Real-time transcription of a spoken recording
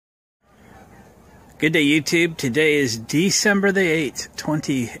Good day, YouTube. Today is December the 8th,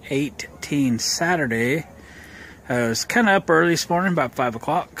 2018, Saturday. I was kind of up early this morning, about 5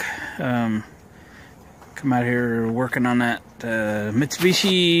 o'clock. Come out here working on that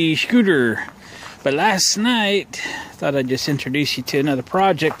Mitsubishi scooter. But last night, thought I'd just introduce you to another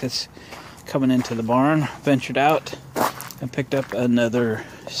project that's coming into the barn. Ventured out and picked up another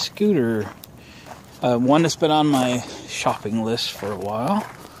scooter. One that's been on my shopping list for a while.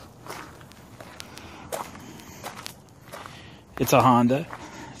 It's a Honda.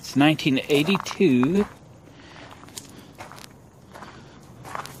 It's 1982.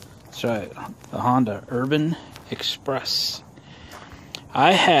 That's right, the Honda Urban Express.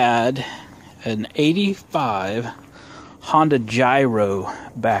 I had an 85 Honda Gyro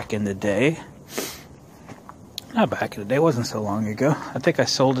back in the day. Not back in the day, it wasn't so long ago. I think I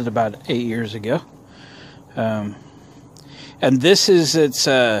sold it about 8 years ago. And this is its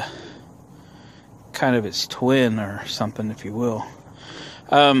kind of its twin or something, if you will.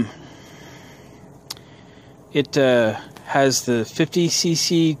 It has the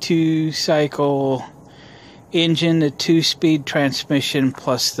 50cc 2-cycle engine, the 2-speed transmission,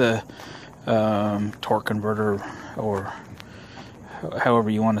 plus the torque converter, or however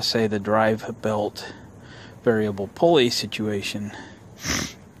you want to say, the drive belt variable pulley situation.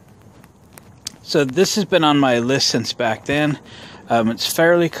 So this has been on my list since back then. It's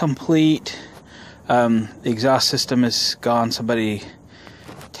fairly complete. The exhaust system is gone. Somebody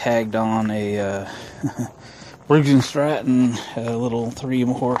tagged on a Briggs & Stratton, a little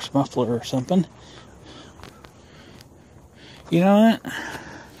 3-horse muffler or something. You know what?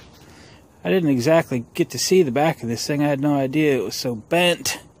 I didn't exactly get to see the back of this thing. I had no idea it was so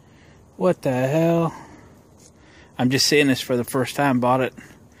bent. What the hell? I'm just seeing this for the first time. Bought it.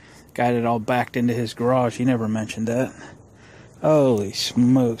 Got it all backed into his garage. He never mentioned that. Holy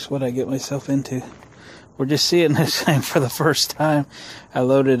smokes, what'd I get myself into? We're just seeing this thing for the first time. I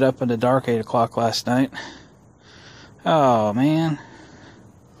loaded it up in the dark 8 o'clock last night. Oh, man.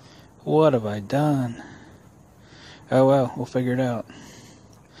 What have I done? Oh, well, we'll figure it out.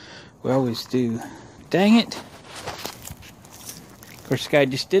 We always do. Dang it. Of course, this guy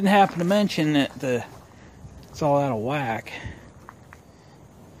just didn't happen to mention that it's all out of whack.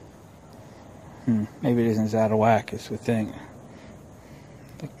 Maybe it isn't as out of whack as we think.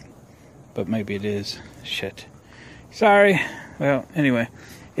 But maybe it is. Shit. Sorry. Well, anyway,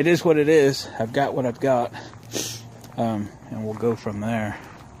 it is what it is. I've got what I've got. And we'll go from there.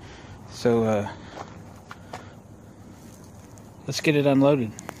 So, let's get it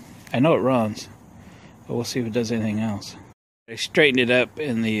unloaded. I know it runs, but we'll see if it does anything else. I straightened it up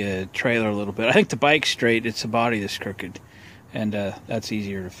in the trailer a little bit. I think the bike's straight. It's the body that's crooked. And that's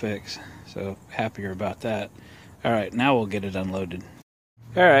easier to fix. So, happier about that. Alright, now we'll get it unloaded.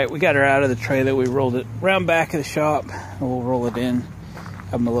 Alright, we got her out of the trailer. We rolled it around back of the shop. And we'll roll it in.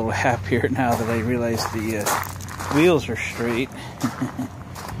 I'm a little happier now that I realize the wheels are straight.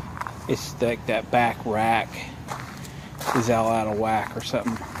 It's like that back rack is all out of whack or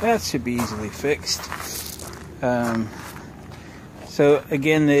something. That should be easily fixed. So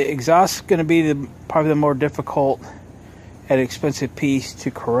again, the exhaust is going to be probably the more difficult and expensive piece to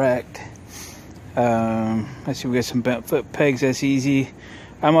correct. Let's see, we got some bent foot pegs. That's easy.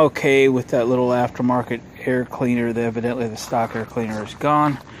 I'm okay with that little aftermarket air cleaner. Evidently the stock air cleaner is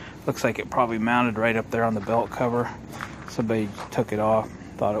gone. Looks like it probably mounted right up there on the belt cover. Somebody took it off,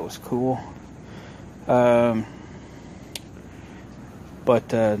 thought it was cool. But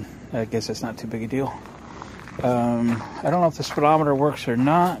I guess that's not too big a deal. I don't know if the speedometer works or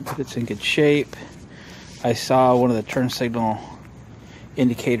not, but it's in good shape. I saw one of the turn signal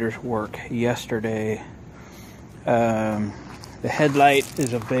indicators work yesterday. The headlight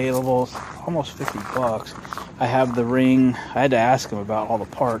is available. It's almost $50. I have the ring. I had to ask him about all the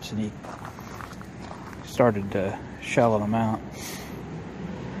parts, and he started shelling them out.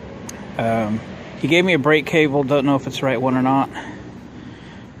 He gave me a brake cable. Don't know if it's the right one or not.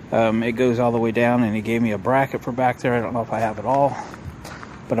 It goes all the way down, and he gave me a bracket for back there. I don't know if I have it all,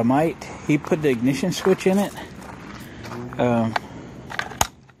 but I might. He put the ignition switch in it,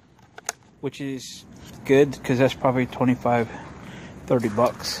 which is good because that's probably $25-30.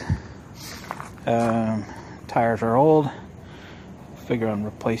 Tires are old. Figure on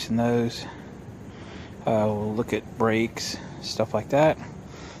replacing those. We'll look at brakes, stuff like that.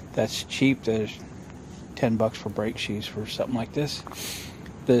 That's cheap. There's $10 for brake shoes for something like this.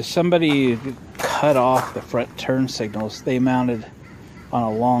 Somebody cut off the front turn signals. They mounted on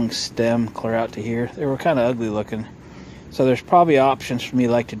a long stem clear out to here. They were kind of ugly looking. So there's probably options for me,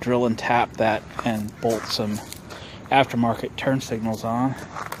 like to drill and tap that and bolt some aftermarket turn signals on.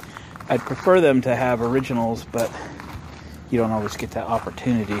 I'd prefer them to have originals, but you don't always get that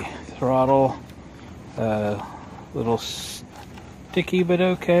opportunity. Throttle, little sticky, but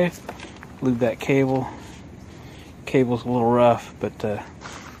okay. Lube that cable. Cable's a little rough, but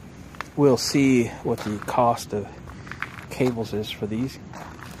we'll see what the cost of cables is for these.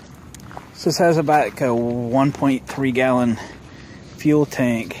 So this has about a 1.3 gallon fuel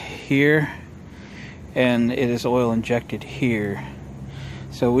tank here, and it is oil injected here.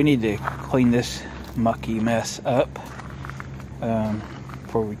 So we need to clean this mucky mess up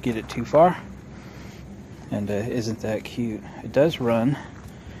before we get it too far. And isn't that cute? It does run.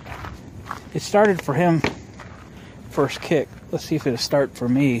 It started for him first kick. Let's see if it'll start for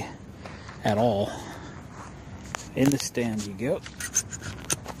me at all. In the stand you go.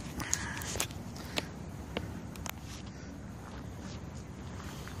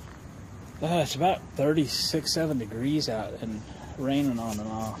 It's about 36-7 degrees out and raining on and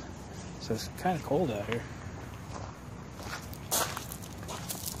off, so it's kind of cold out here.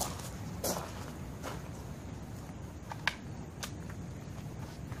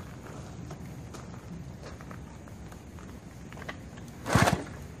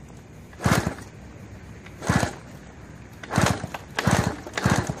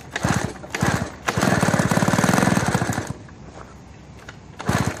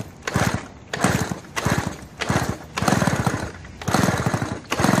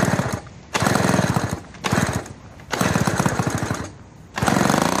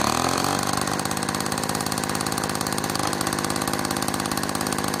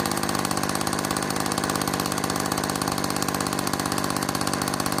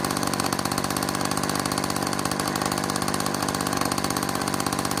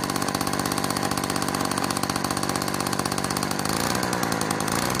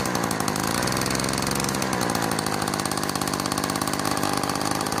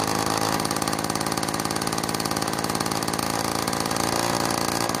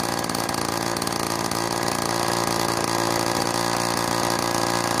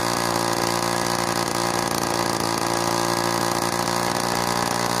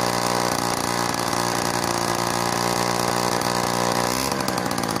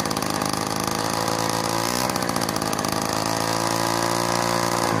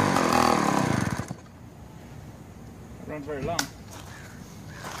 Very long.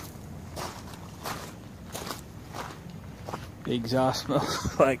 The exhaust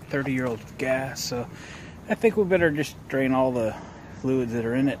smells like 30-year-old gas, so I think we better just drain all the fluids that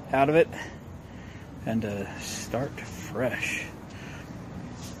are in it out of it and start fresh.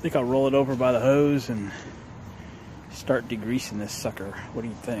 I think I'll roll it over by the hose and start degreasing this sucker. What do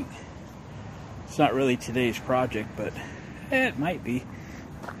you think? It's not really today's project, but it might be.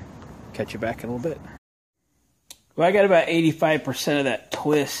 Catch you back in a little bit. Well, I got about 85% of that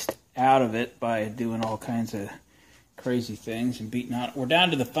twist out of it by doing all kinds of crazy things and beating out. We're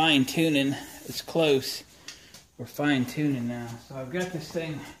down to the fine tuning. It's close. We're fine tuning now. So I've got this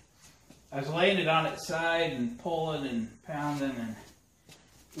thing. I was laying it on its side and pulling and pounding, and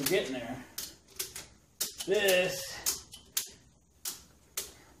we're getting there. This,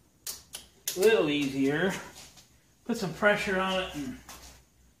 a little easier. Put some pressure on it and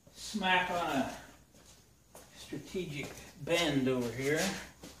smack on a strategic bend over here.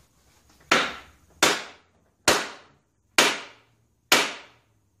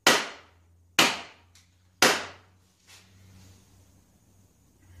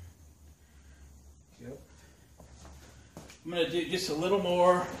 Yep. I'm going to do just a little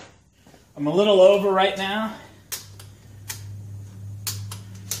more. I'm a little over right now,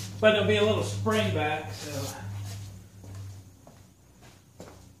 but there'll be a little spring back, so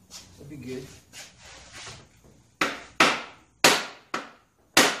it'll be good.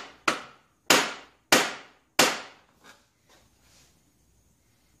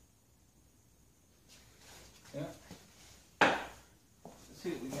 Yeah. Let's see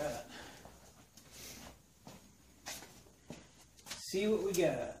what we got. See what we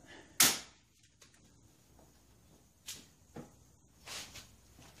got.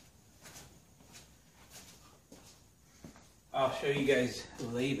 I'll show you guys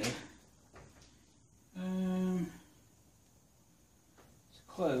later. It's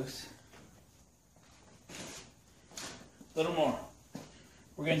close. A little more.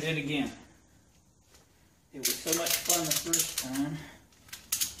 We're going to do it again. It was so much fun the first time.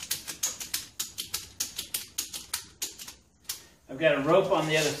 I've got a rope on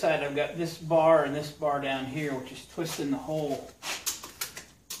the other side. I've got this bar and this bar down here, which is twisting the whole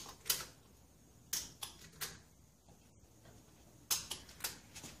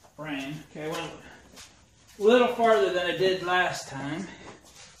frame. Okay, I went a little farther than I did last time.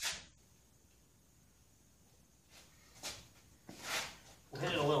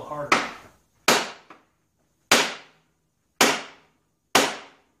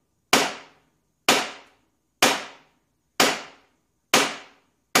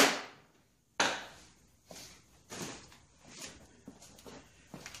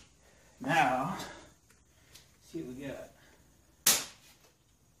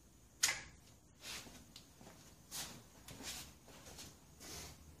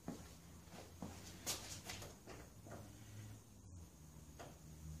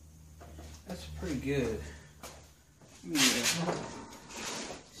 That's pretty good. Let me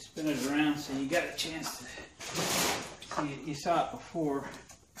spin it around so you got a chance to see it. You saw it before.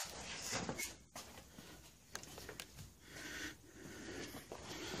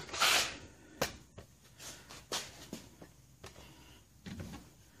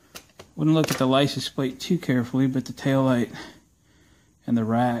 Wouldn't look at the license plate too carefully, but the taillight and the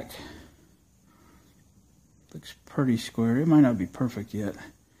rack looks pretty square. It might not be perfect yet.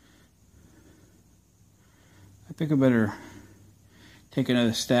 I think I better take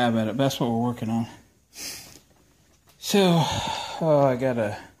another stab at it. That's what we're working on. So, I got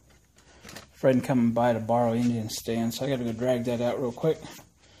a friend coming by to borrow engine stand, so I got to go drag that out real quick.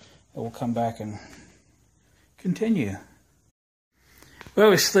 And we'll come back and continue. Well,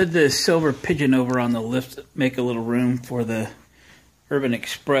 we slid the Silver Pigeon over on the lift, make a little room for the Urban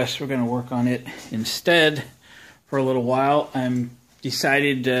Express. We're going to work on it instead for a little while. I'm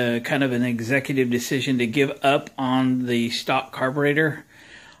decided kind of an executive decision to give up on the stock carburetor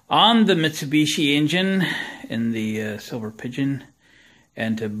on the Mitsubishi engine in the Silver Pigeon,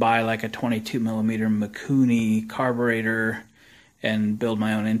 and to buy like a 22mm Mikuni carburetor and build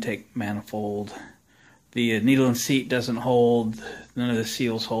my own intake manifold. The needle and seat doesn't hold, none of the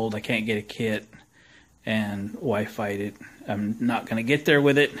seals hold, I can't get a kit, and why fight it? I'm not going to get there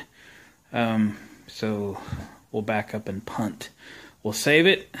with it, so we'll back up and punt. We'll save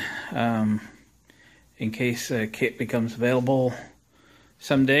it in case a kit becomes available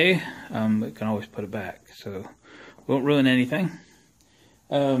someday. We can always put it back, so won't ruin anything.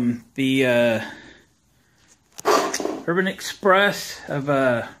 The Urban Express,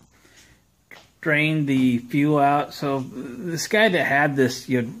 I've drained the fuel out. So this guy that had this,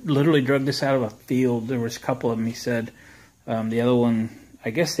 literally drug this out of a field. There was a couple of them, he said. The other one,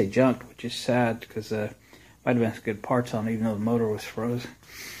 I guess they junked, which is sad because might have been some good parts on it, even though the motor was froze.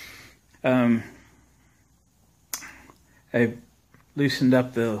 I loosened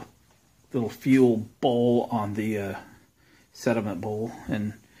up the little fuel bowl on the sediment bowl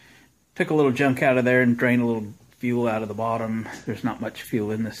and took a little junk out of there and drained a little fuel out of the bottom. There's not much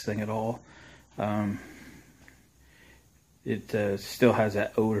fuel in this thing at all. It still has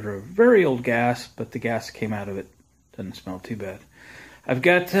that odor of very old gas, but the gas that came out of it doesn't smell too bad. I've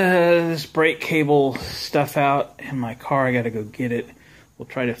got this brake cable stuff out in my car. I got to go get it. We'll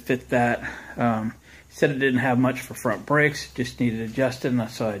try to fit that. He said it didn't have much for front brakes, just needed adjusted, and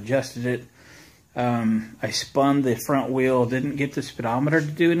so I adjusted it. I spun the front wheel, didn't get the speedometer to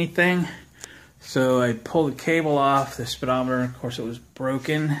do anything, so I pulled the cable off the speedometer. Of course, it was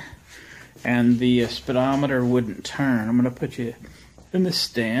broken, and the speedometer wouldn't turn. I'm going to put you in the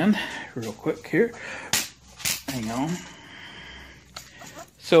stand real quick here. Hang on.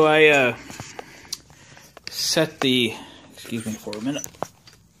 So I set the, excuse me for a minute.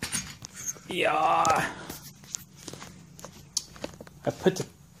 Yeah. I put the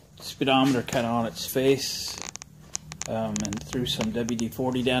speedometer kind of on its face and threw some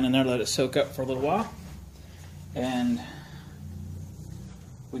WD-40 down in there, let it soak up for a little while. And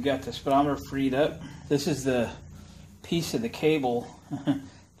we got the speedometer freed up. This is the piece of the cable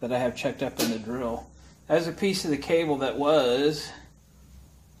that I have checked up in the drill. That's a piece of the cable that was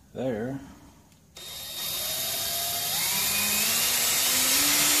there.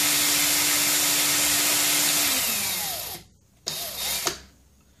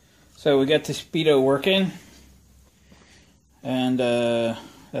 So we got the speedo working, and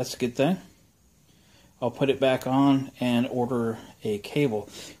that's a good thing. I'll put it back on and order a cable.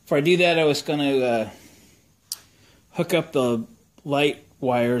 Before I do that, I was going to hook up the light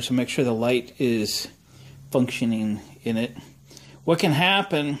wires and make sure the light is functioning in it. What can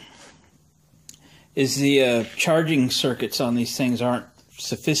happen is the charging circuits on these things aren't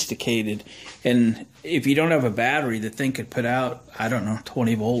sophisticated, and if you don't have a battery, the thing could put out, I don't know,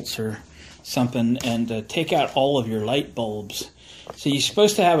 20 volts or something, and take out all of your light bulbs. So you're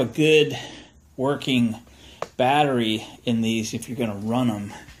supposed to have a good working battery in these if you're going to run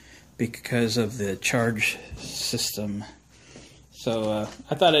them because of the charge system. So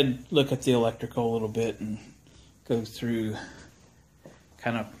I thought I'd look at the electrical a little bit and go through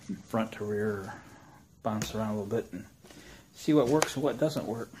kind of front to rear, or bounce around a little bit and see what works and what doesn't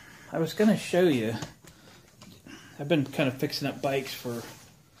work. I was going to show you, I've been kind of fixing up bikes for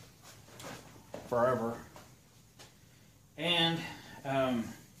forever, and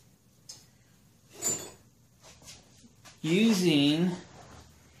using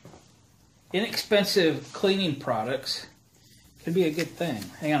inexpensive cleaning products can be a good thing.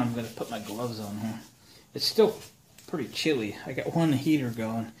 Hang on, I'm going to put my gloves on here. It's still pretty chilly. I got one heater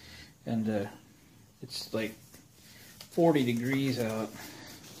going, and it's like 40 degrees out.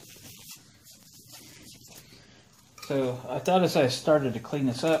 So I thought as I started to clean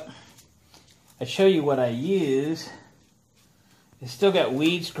this up, I'd show you what I use. It's still got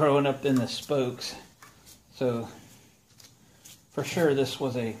weeds growing up in the spokes. So for sure this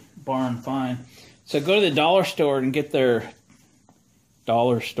was a barn find. So go to the dollar store and get their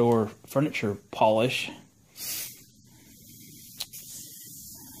dollar store furniture polish.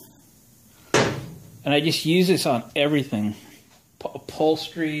 And I just use this on everything.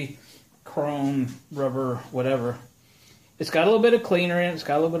 Upholstery, chrome, rubber, whatever. It's got a little bit of cleaner in it. It's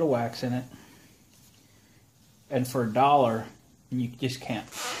got a little bit of wax in it. And for $1, you just can't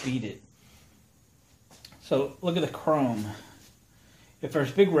beat it. So look at the chrome. If there's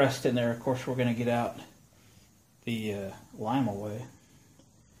big rust in there, of course we're going to get out the lime away.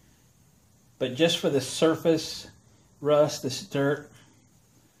 But just for the surface rust, this dirt,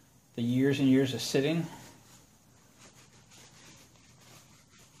 the years and years of sitting,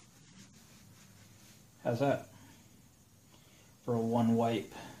 how's that for a one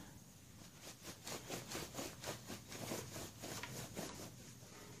wipe?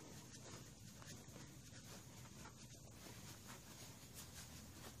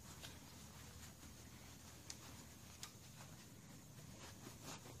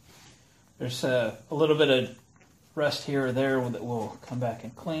 There's a little bit of rust here or there that we'll come back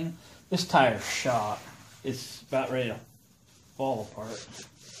and clean. This tire's shot. It's about ready to fall apart.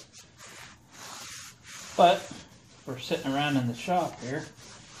 But we're sitting around in the shop here.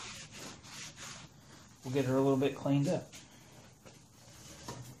 We'll get her a little bit cleaned up.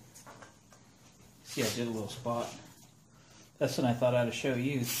 See, I did a little spot. That's what I thought I'd show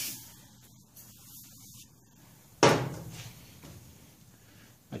you.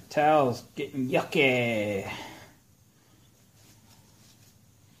 My towel's getting yucky.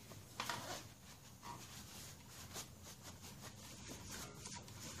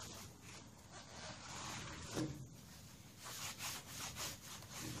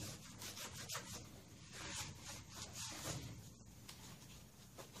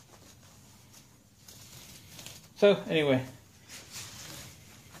 So anyway,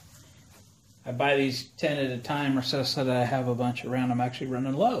 I buy these 10 at a time or so that I have a bunch around. I'm actually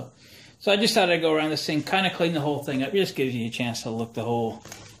running low. So I just thought I'd go around this thing, kind of clean the whole thing up. It just gives you a chance to look the whole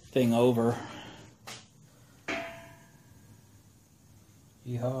thing over.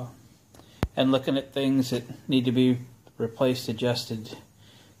 Yeehaw. And looking at things that need to be replaced, adjusted,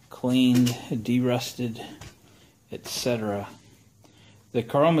 cleaned, derusted, etc. The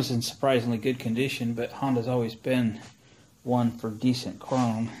chrome is in surprisingly good condition, but Honda's always been one for decent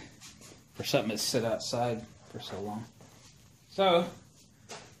chrome for something that's sit outside for so long. So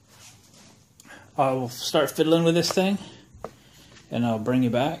I'll start fiddling with this thing and I'll bring you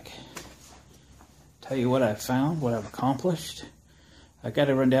back, tell you what I've found, what I've accomplished. I got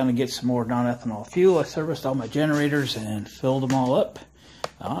to run down and get some more non-ethanol fuel. I serviced all my generators and filled them all up.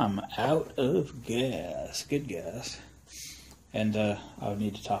 I'm out of gas, good gas. And I'll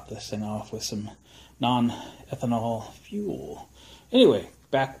need to top this thing off with some non-ethanol fuel. Anyway,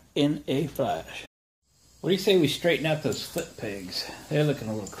 back in a flash. What do you say we straighten out those foot pegs? They're looking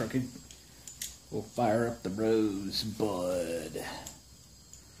a little crooked. We'll fire up the Rosebud.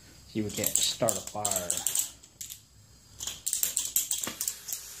 See if we can't start a fire.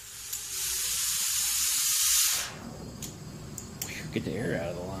 Get the air out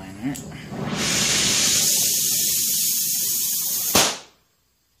of the line there.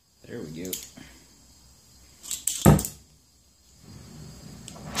 There we go.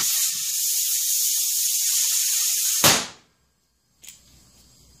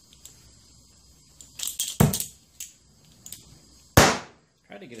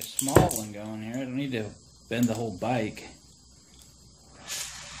 Try to get a small one going here. I don't need to bend the whole bike.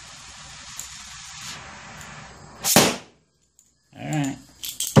 Alright.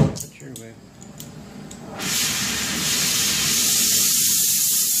 Put your way.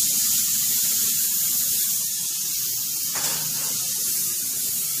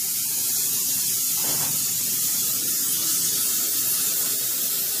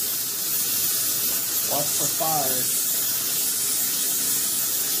 Watch for fires.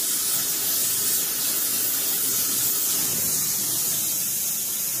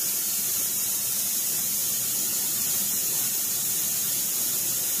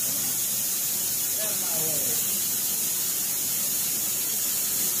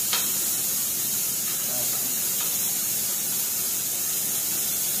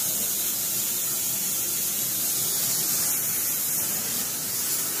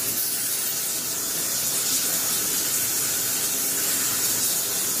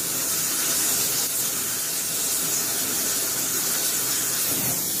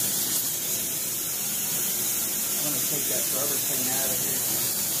 rubber thing out of here.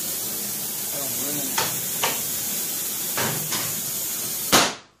 I don't ruin it.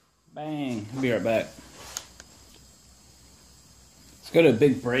 Bang. I'll be right back. Let's go to a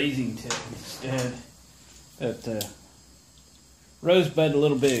big brazing tip instead. That rosebud a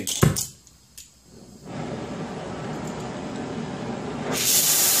little big.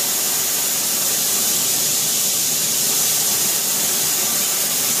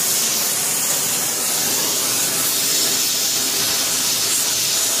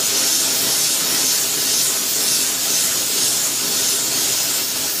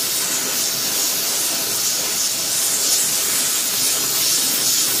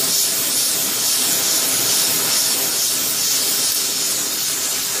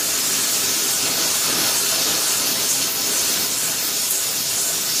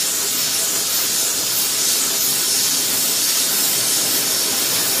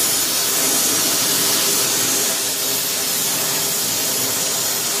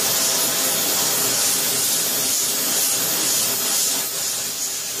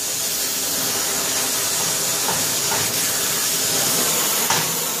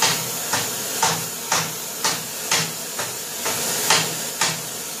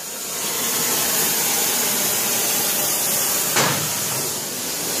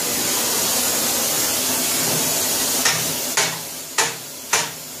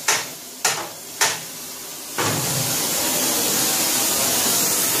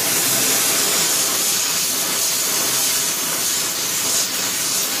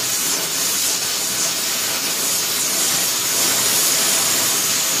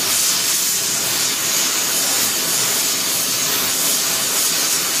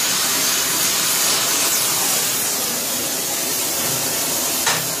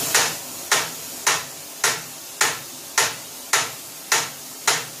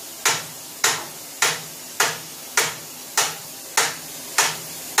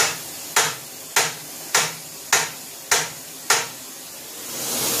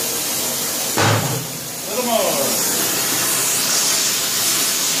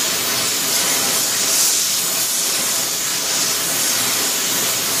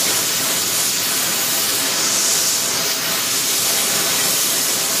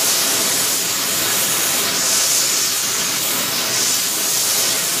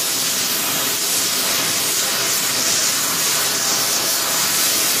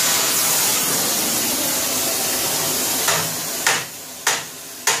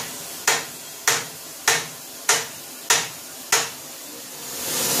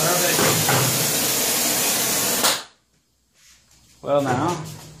 Well, now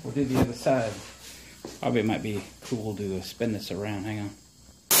we'll do the other side. Probably it might be cool to spin this around. Hang on.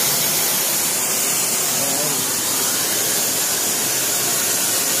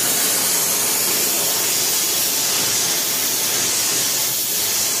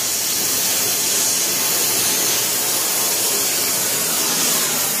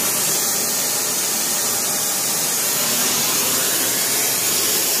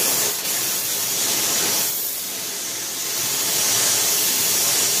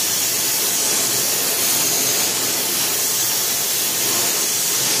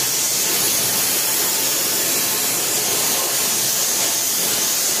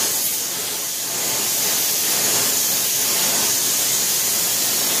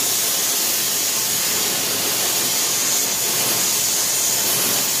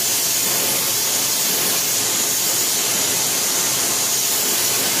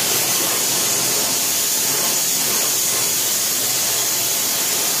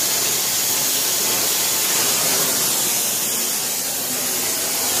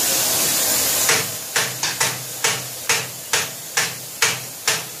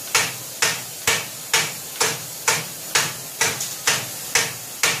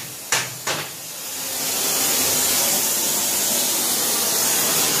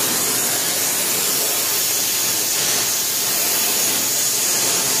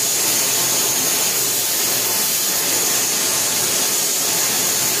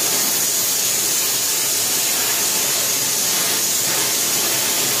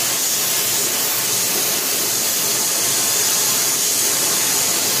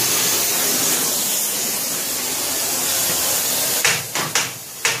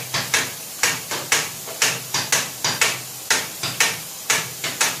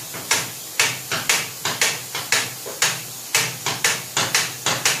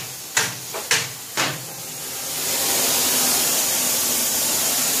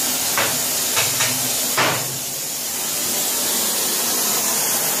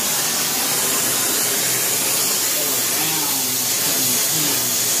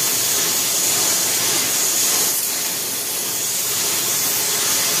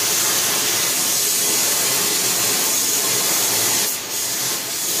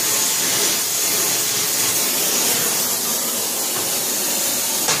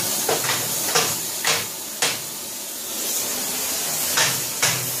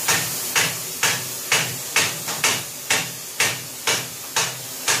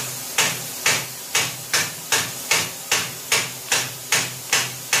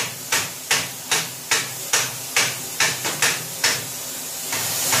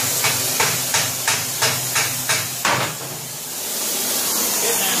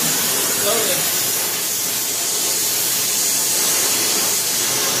 slowly.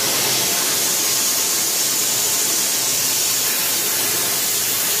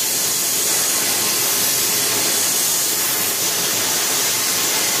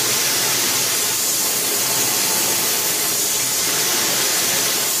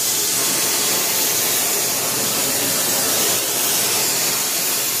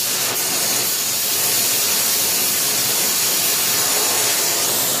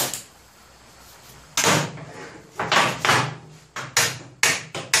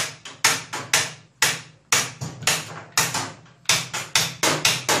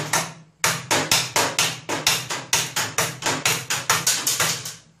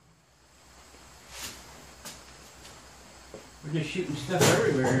 We're just shooting stuff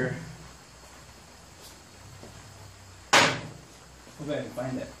everywhere here. Hope I can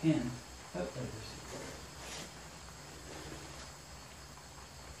find that pin. Oh, there it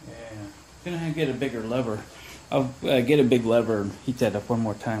is. Yeah, gonna get a bigger lever. I'll get a big lever and heat that up one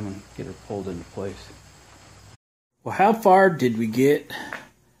more time and get her pulled into place. Well, how far did we get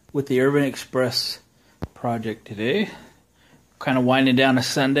with the Urban Express project today? Kind of winding down a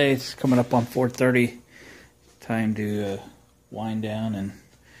Sunday. It's coming up on 4:30. Time to wind down and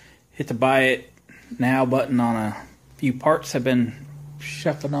hit the buy it now button on a few parts I've been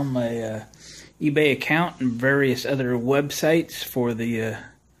shuffling on my eBay account and various other websites for the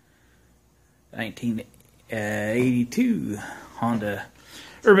 1982 Honda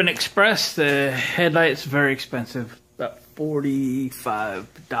Urban Express. The headlight's very expensive, about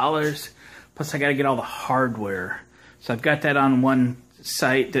 $45. Plus I got to get all the hardware. So I've got that on one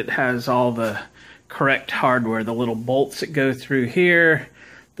site that has all the correct hardware, the little bolts that go through here,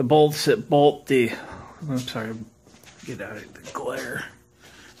 the bolts that bolt the, I'm sorry, get out of the glare,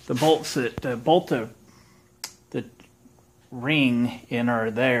 the bolts that bolt the ring in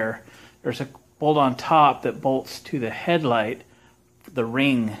are there. There's a bolt on top that bolts to the headlight, the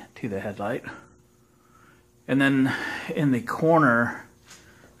ring to the headlight, and then in the corner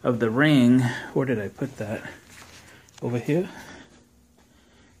of the ring, where did I put that? Over here?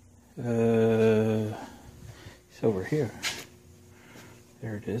 It's over here.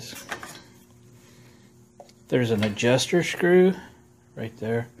 There it is. There's an adjuster screw right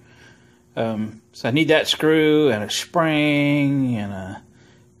there. So I need that screw and a spring and a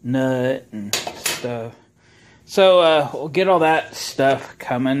nut and stuff. So we'll get all that stuff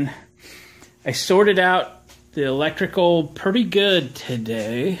coming. I sorted out the electrical pretty good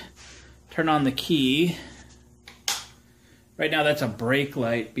today. Turn on the key. Right now that's a brake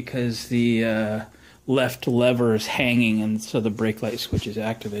light because the left lever is hanging and so the brake light switch is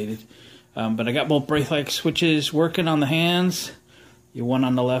activated. But I got both brake light switches working on the hands. One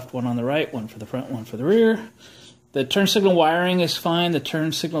on the left, one on the right, one for the front, one for the rear. The turn signal wiring is fine. The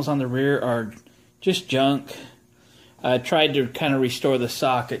turn signals on the rear are just junk. I tried to kind of restore the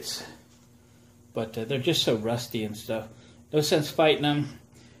sockets, but they're just so rusty and stuff. No sense fighting them.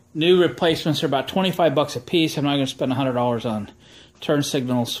 New replacements are about 25 bucks a piece. I'm not going to spend $100 on turn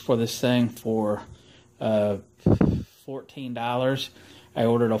signals for this thing for $14. I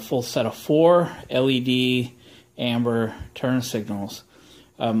ordered a full set of 4 LED amber turn signals.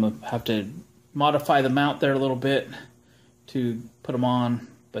 Have to modify the mount there a little bit to put them on,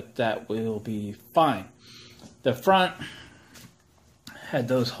 but that will be fine. The front had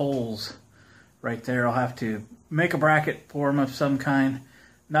those holes right there. I'll have to make a bracket for them of some kind.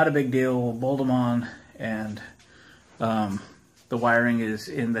 Not a big deal. We'll bolt them on, and the wiring is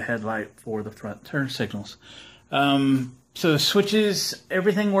in the headlight for the front turn signals. So the switches,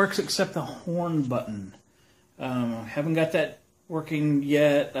 everything works except the horn button. Haven't got that working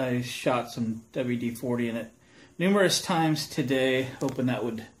yet. I shot some WD-40 in it numerous times today, hoping that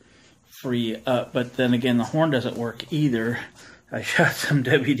would free up. But then again, the horn doesn't work either. I shot some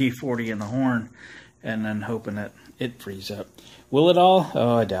WD-40 in the horn, and then hoping that it frees up. Will it all?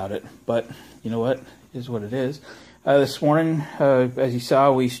 Oh, I doubt it. But you know what? It is what it is. This morning, as you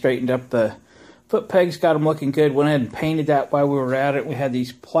saw, we straightened up the foot pegs, got them looking good. Went ahead and painted that while we were at it. We had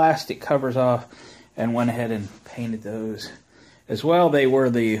these plastic covers off and went ahead and painted those as well. They were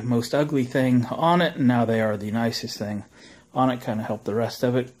the most ugly thing on it, and now they are the nicest thing on it. Kind of helped the rest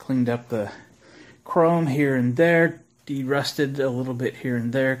of it. Cleaned up the chrome here and there. De-rusted a little bit here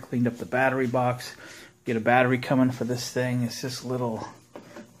and there. Cleaned up the battery box. Get a battery coming for this thing. It's this little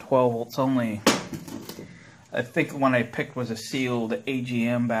 12 volts only. I think the one I picked was a sealed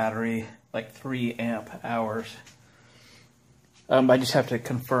AGM battery, like 3 amp hours. I just have to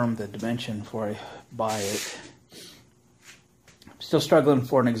confirm the dimension before I buy it. Still struggling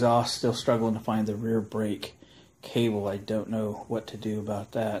for an exhaust. Still struggling to find the rear brake cable. I don't know what to do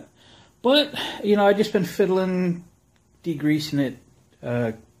about that. But, you know, I just been fiddling, degreasing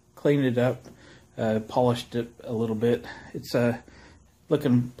it, cleaning it up, polished it a little bit. It's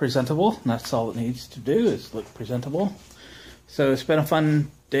looking presentable, and that's all it needs to do is look presentable. So it's been a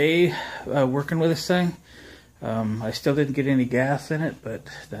fun day working with this thing. I still didn't get any gas in it, but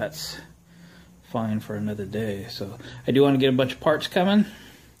that's fine for another day. So I do want to get a bunch of parts coming.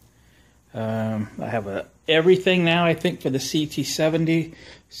 I have everything now, I think, for the CT70.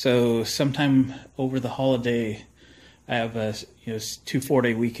 So sometime over the holiday, I have 2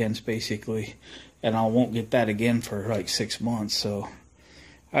 4-day weekends basically, and I won't get that again for like 6 months. So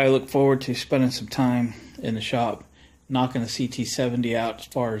I look forward to spending some time in the shop, knocking the CT70 out as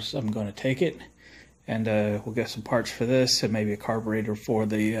far as I'm going to take it, and we'll get some parts for this and maybe a carburetor for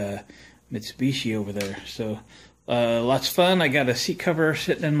the Mitsubishi over there. So lots of fun. I got a seat cover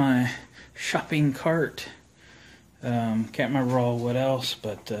sitting in my shopping cart. Can't remember what else,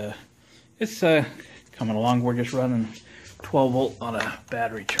 but it's coming along. We're just running 12 volt on a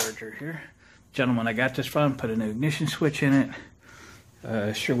battery charger here. Gentleman I got this from put a new ignition switch in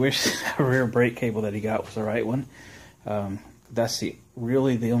it. Sure wish the rear brake cable that he got was the right one. That's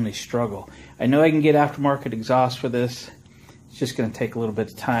really the only struggle. I know I can get aftermarket exhaust for this. It's just going to take a little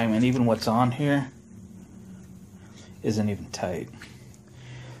bit of time, and even what's on here isn't even tight.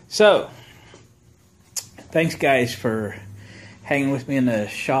 So, thanks guys for hanging with me in the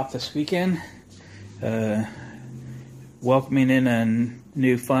shop this weekend. Welcoming in a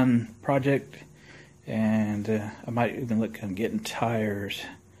new fun project, and I might even look at getting tires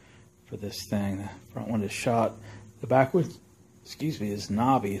for this thing. The front one is shot. The back one, is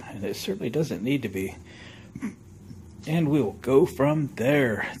knobby, and it certainly doesn't need to be. And we will go from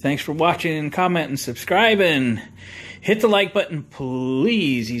there. Thanks for watching, comment, and subscribing. Hit the like button,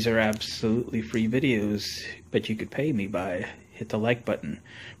 please. These are absolutely free videos, but you could pay me by hit the like button.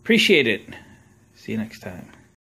 Appreciate it. See you next time.